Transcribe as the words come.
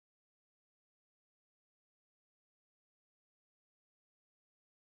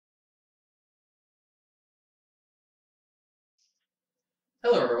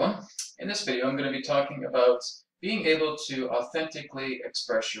Hello everyone. In this video I'm going to be talking about being able to authentically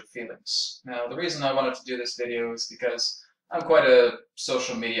express your feelings. Now the reason I wanted to do this video is because I'm quite a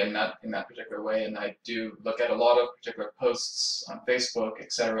social media nut in that particular way, and I do look at a lot of particular posts on Facebook,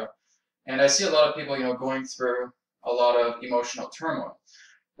 etc. And I see a lot of people, going through a lot of emotional turmoil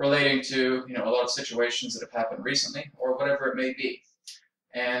relating to, a lot of situations that have happened recently or whatever it may be.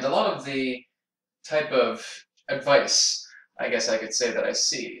 And a lot of the type of advice, I guess I could say, that I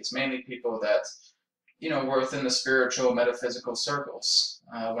see is mainly people that, were within the spiritual, metaphysical circles.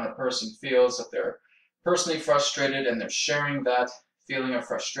 When a person feels that they're personally frustrated and they're sharing that feeling of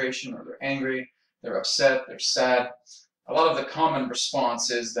frustration, or they're angry, they're upset, they're sad, a lot of the common response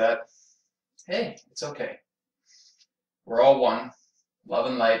is that, hey, it's okay. We're all one, love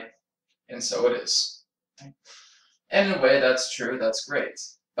and light, and so it is. And in a way, that's true, that's great.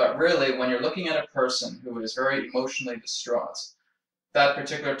 But really, when you're looking at a person who is very emotionally distraught, that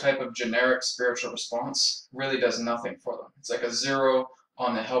particular type of generic spiritual response really does nothing for them. It's like a zero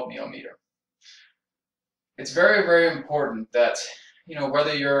on the help-me-o-meter. It's very, very important that,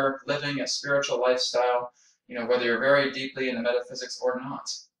 whether you're living a spiritual lifestyle, whether you're very deeply into metaphysics or not,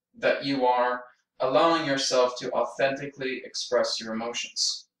 that you are allowing yourself to authentically express your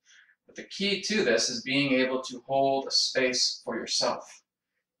emotions. But the key to this is being able to hold a space for yourself.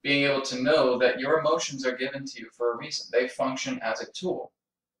 Being able to know that your emotions are given to you for a reason. They function as a tool.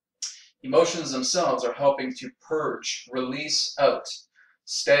 Emotions themselves are helping to purge, release out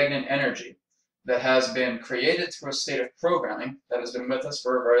stagnant energy that has been created through a state of programming that has been with us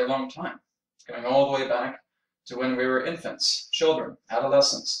for a very long time, going all the way back to when we were infants, children,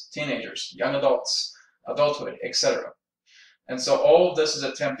 adolescents, teenagers, young adults, adulthood, etc. And so all of this is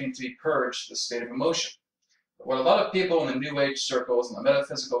attempting to be purged, the state of emotion. What a lot of people in the New Age circles, in the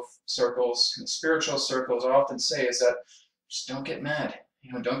metaphysical circles, in the spiritual circles often say is that just don't get mad,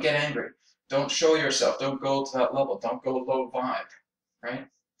 don't get angry, don't show yourself, don't go to that level, don't go low vibe, right?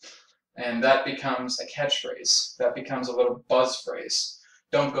 And that becomes a catchphrase, that becomes a little buzz phrase,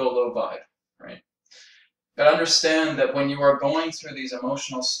 don't go low vibe, right? But understand that when you are going through these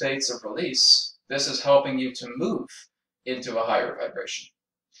emotional states of release, this is helping you to move into a higher vibration.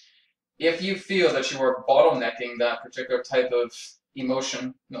 If you feel that you are bottlenecking that particular type of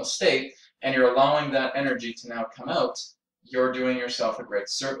emotional state, and you're allowing that energy to now come out, you're doing yourself a great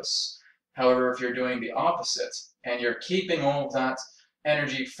service. However, if you're doing the opposite, and you're keeping all of that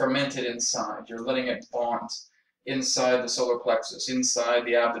energy fermented inside, you're letting it bond inside the solar plexus, inside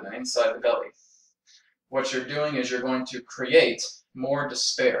the abdomen, inside the belly, what you're doing is you're going to create more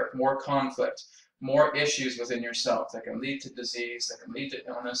despair, more conflict, more issues within yourself that can lead to disease, that can lead to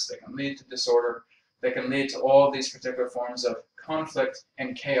illness, that can lead to disorder, that can lead to all of these particular forms of conflict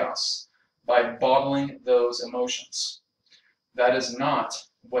and chaos by bottling those emotions. That is not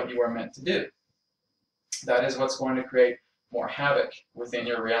what you are meant to do. That is what's going to create more havoc within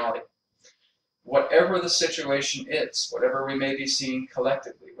your reality. Whatever the situation is, whatever we may be seeing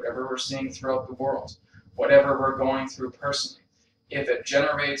collectively, whatever we're seeing throughout the world, whatever we're going through personally, if it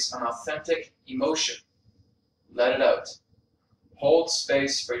generates an authentic emotion, let it out. Hold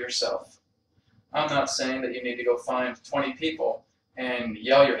space for yourself. I'm not saying that you need to go find 20 people and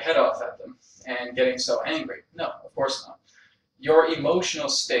yell your head off at them and getting so angry. No, of course not. Your emotional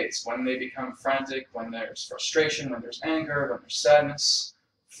states, when they become frantic, when there's frustration, when there's anger, when there's sadness,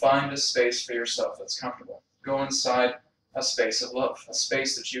 find a space for yourself that's comfortable. Go inside a space of love, a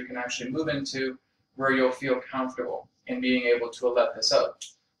space that you can actually move into where you'll feel comfortable in being able to let this out.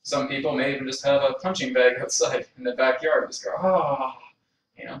 Some people may even just have a punching bag outside in the backyard, just go, ah,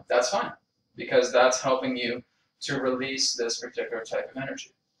 that's fine, because that's helping you to release this particular type of energy.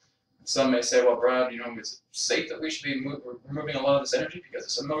 Some may say, well, Brad, is it safe that we should be removing a lot of this energy? Because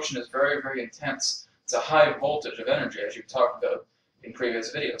this emotion is very, very intense. It's a high voltage of energy, as you've talked about in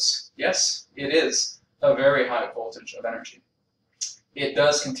previous videos. Yes, it is a very high voltage of energy. It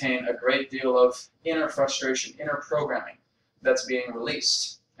does contain a great deal of inner frustration, inner programming that's being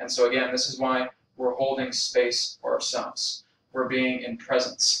released. And so again, this is why we're holding space for ourselves. We're being in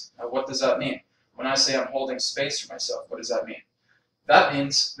presence. Now, what does that mean? When I say I'm holding space for myself, what does that mean? That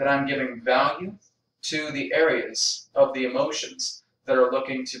means that I'm giving value to the areas of the emotions that are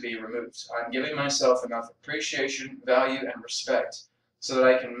looking to be removed. I'm giving myself enough appreciation, value, and respect so that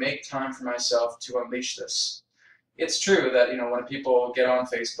I can make time for myself to unleash this. It's true that, when people get on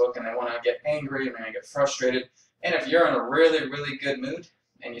Facebook and they want to get angry and they get frustrated, and if you're in a really, really good mood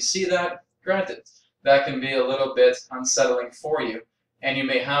and you see that, granted, that can be a little bit unsettling for you, and you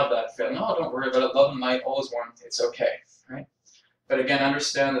may have that feeling, oh, don't worry about it, love and light, all is one, it's okay, right? But again,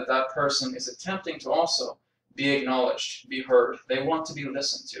 understand that that person is attempting to also be acknowledged, be heard. They want to be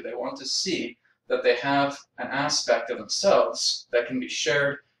listened to. They want to see that they have an aspect of themselves that can be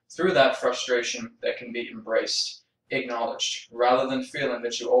shared through that frustration, that can be embraced, acknowledged, rather than feeling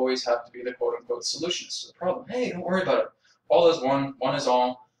that you always have to be the quote-unquote solutionist to the problem. Hey, don't worry about it. All is one, one is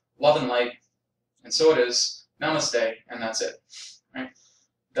all, love and light, and so it is. Namaste, and that's it. Right?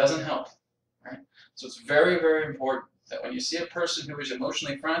 Doesn't help. Right? So it's very, very important that when you see a person who is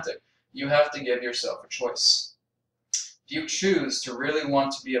emotionally frantic, you have to give yourself a choice. Do you choose to really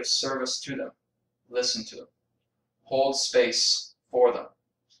want to be of service to them? Listen to them. Hold space for them.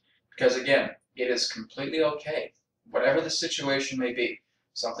 Because again, it is completely okay, whatever the situation may be,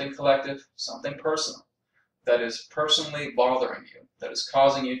 something collective, something personal, that is personally bothering you, that is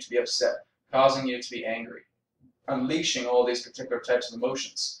causing you to be upset, causing you to be angry, unleashing all these particular types of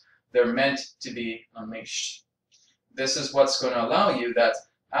emotions. They're meant to be unleashed. This is what's going to allow you that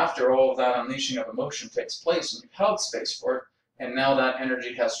after all of that unleashing of emotion takes place and you've held space for it, and now that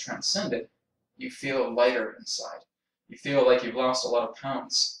energy has transcended, you feel lighter inside. You feel like you've lost a lot of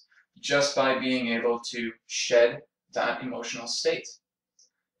pounds just by being able to shed that emotional state.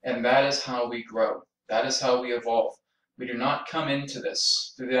 And that is how we grow. That is how we evolve. We do not come into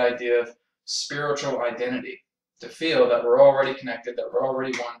this through the idea of spiritual identity, to feel that we're already connected, that we're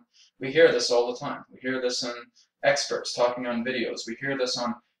already one. We hear this all the time. We hear this in experts talking on videos. We hear this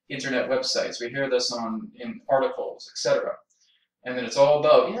on internet websites. We hear this in articles, etc. And then it's all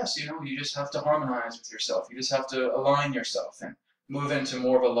about, yes, you just have to harmonize with yourself. You just have to align yourself and move into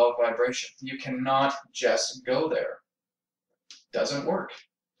more of a love vibration. You cannot just go there. Doesn't work.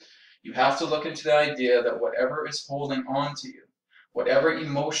 You have to look into the idea that whatever is holding on to you, whatever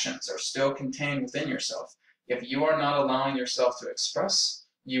emotions are still contained within yourself, if you are not allowing yourself to express,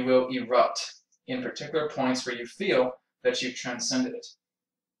 you will erupt in particular points where you feel that you've transcended it.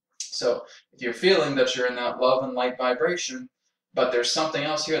 So if you're feeling that you're in that love and light vibration, but there's something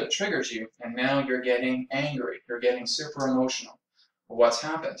else here that triggers you, and now you're getting angry, you're getting super emotional. What's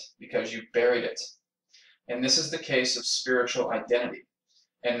happened? Because you buried it. And this is the case of spiritual identity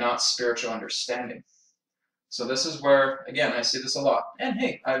and not spiritual understanding. So this is where, again, I see this a lot. And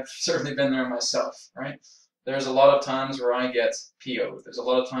hey, I've certainly been there myself, right? There's a lot of times where I get PO'd. There's a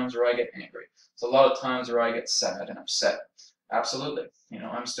lot of times where I get angry. There's a lot of times where I get sad and upset. Absolutely.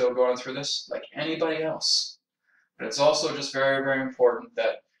 I'm still going through this like anybody else. But it's also just very, very important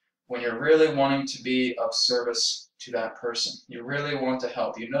that when you're really wanting to be of service to that person, you really want to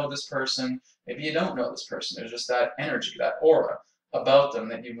help. You know this person, maybe you don't know this person. There's just that energy, that aura about them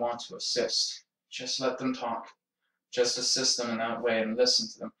that you want to assist. Just let them talk. Just assist them in that way and listen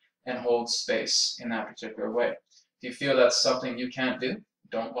to them and hold space in that particular way. If you feel that's something you can't do,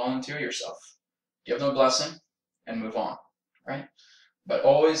 don't volunteer yourself. Give them a blessing and move on, right? But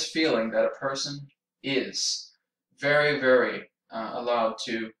always feeling that a person is very, very allowed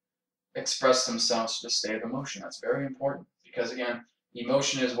to express themselves to the state of emotion. That's very important because, again,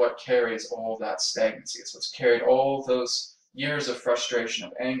 emotion is what carries all that stagnancy. It's what's carried all those years of frustration,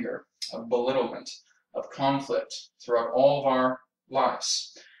 of anger, of belittlement, of conflict throughout all of our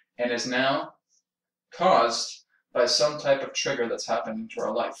lives, and is now caused by some type of trigger that's happened into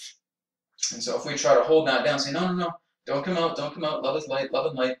our life. And so if we try to hold that down, say, no, no, no, don't come out, love is light, love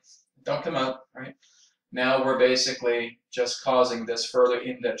and light, don't come out, right? Now we're basically just causing this further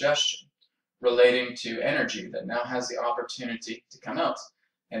indigestion relating to energy that now has the opportunity to come out.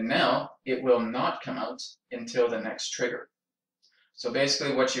 And now it will not come out until the next trigger. So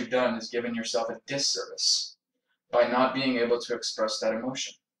basically what you've done is given yourself a disservice by not being able to express that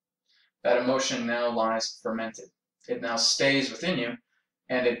emotion. That emotion now lies fermented. It now stays within you,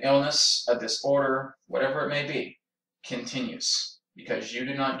 and an illness, a disorder, whatever it may be, continues because you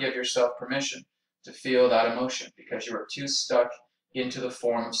do not give yourself permission to feel that emotion because you are too stuck into the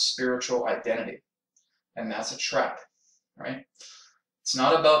form of spiritual identity. And that's a trap, right? It's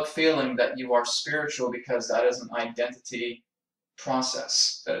not about feeling that you are spiritual because that is an identity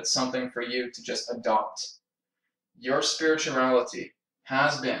process, that it's something for you to just adopt. Your spirituality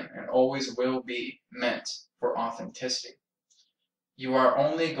has been and always will be meant for authenticity. You are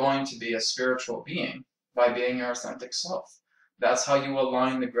only going to be a spiritual being by being your authentic self. That's how you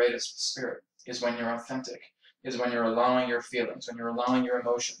align the greatest with spirit, is when you're authentic, is when you're allowing your feelings, when you're allowing your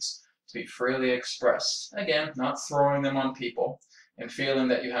emotions to be freely expressed. Again, not throwing them on people and feeling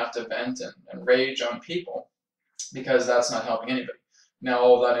that you have to vent and rage on people, because that's not helping anybody. Now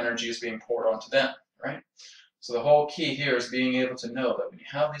all that energy is being poured onto them, right? So the whole key here is being able to know that when you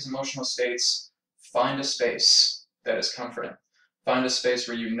have these emotional states, find a space that is comforting. Find a space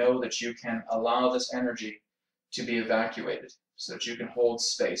where you know that you can allow this energy to be evacuated so that you can hold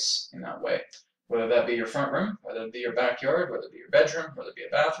space in that way. whether that be your front room, whether it be your backyard, whether it be your bedroom, whether it be a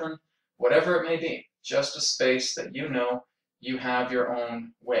bathroom, whatever it may be, just a space that you know you have your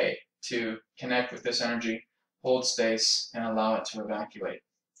own way to connect with this energy, hold space, and allow it to evacuate.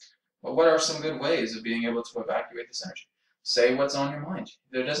 But what are some good ways of being able to evacuate this energy? Say what's on your mind.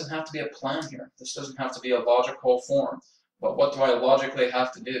 There doesn't have to be a plan here. This doesn't have to be a logical form. But what do I logically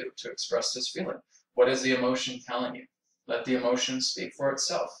have to do to express this feeling? What is the emotion telling you? Let the emotion speak for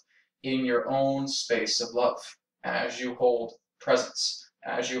itself in your own space of love as you hold presence,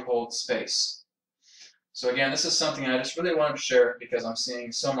 as you hold space. So again, this is something I just really wanted to share because I'm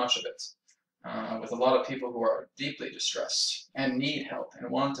seeing so much of it with a lot of people who are deeply distressed and need help and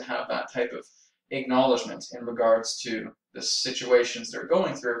want to have that type of acknowledgement in regards to the situations they're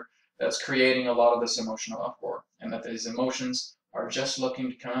going through that's creating a lot of this emotional uproar, and that these emotions are just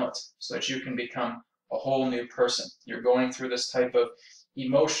looking to come out so that you can become a whole new person. You're going through this type of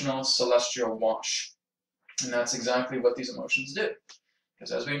emotional celestial wash, and that's exactly what these emotions do.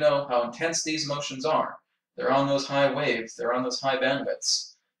 Because as we know how intense these emotions are, they're on those high waves, they're on those high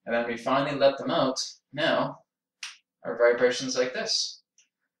bandwidths, and then we finally let them out. Now our vibrations like this.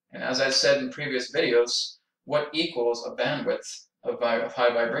 And as I said in previous videos, what equals a bandwidth of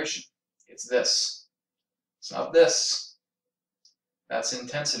high vibration? It's this. It's not this. That's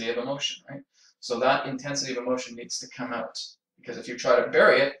intensity of emotion, right? So that intensity of emotion needs to come out. Because if you try to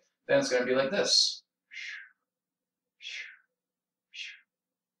bury it, then it's going to be like this.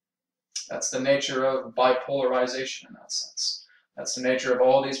 That's the nature of bipolarization in that sense. That's the nature of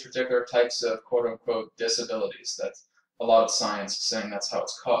all these particular types of quote-unquote disabilities that a lot of science is saying that's how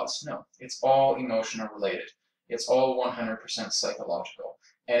it's caused. No, it's all emotional related. It's all 100% psychological.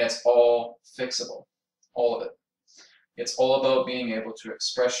 And it's all fixable. All of it. It's all about being able to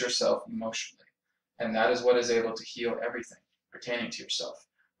express yourself emotionally. And that is what is able to heal everything pertaining to yourself.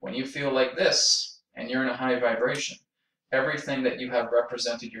 When you feel like this, and you're in a high vibration, everything that you have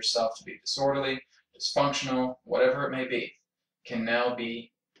represented yourself to be disorderly, dysfunctional, whatever it may be, can now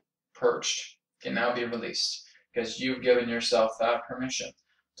be purged, can now be released, because you've given yourself that permission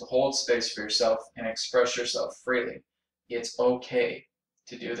to hold space for yourself and express yourself freely. It's okay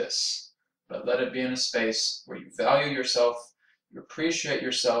to do this, but let it be in a space where you value yourself, you appreciate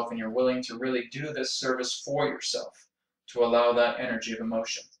yourself, and you're willing to really do this service for yourself to allow that energy of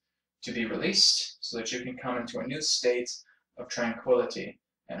emotion to be released so that you can come into a new state of tranquility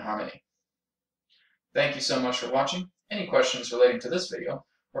and harmony. Thank you so much for watching. Any questions relating to this video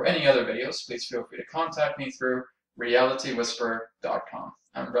or any other videos, please feel free to contact me through realitywhisperer.com.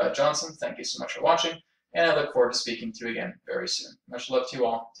 I'm Brad Johnson. Thank you so much for watching, and I look forward to speaking to you again very soon. Much love to you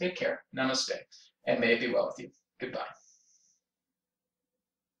all. Take care. Namaste. And may it be well with you. Goodbye.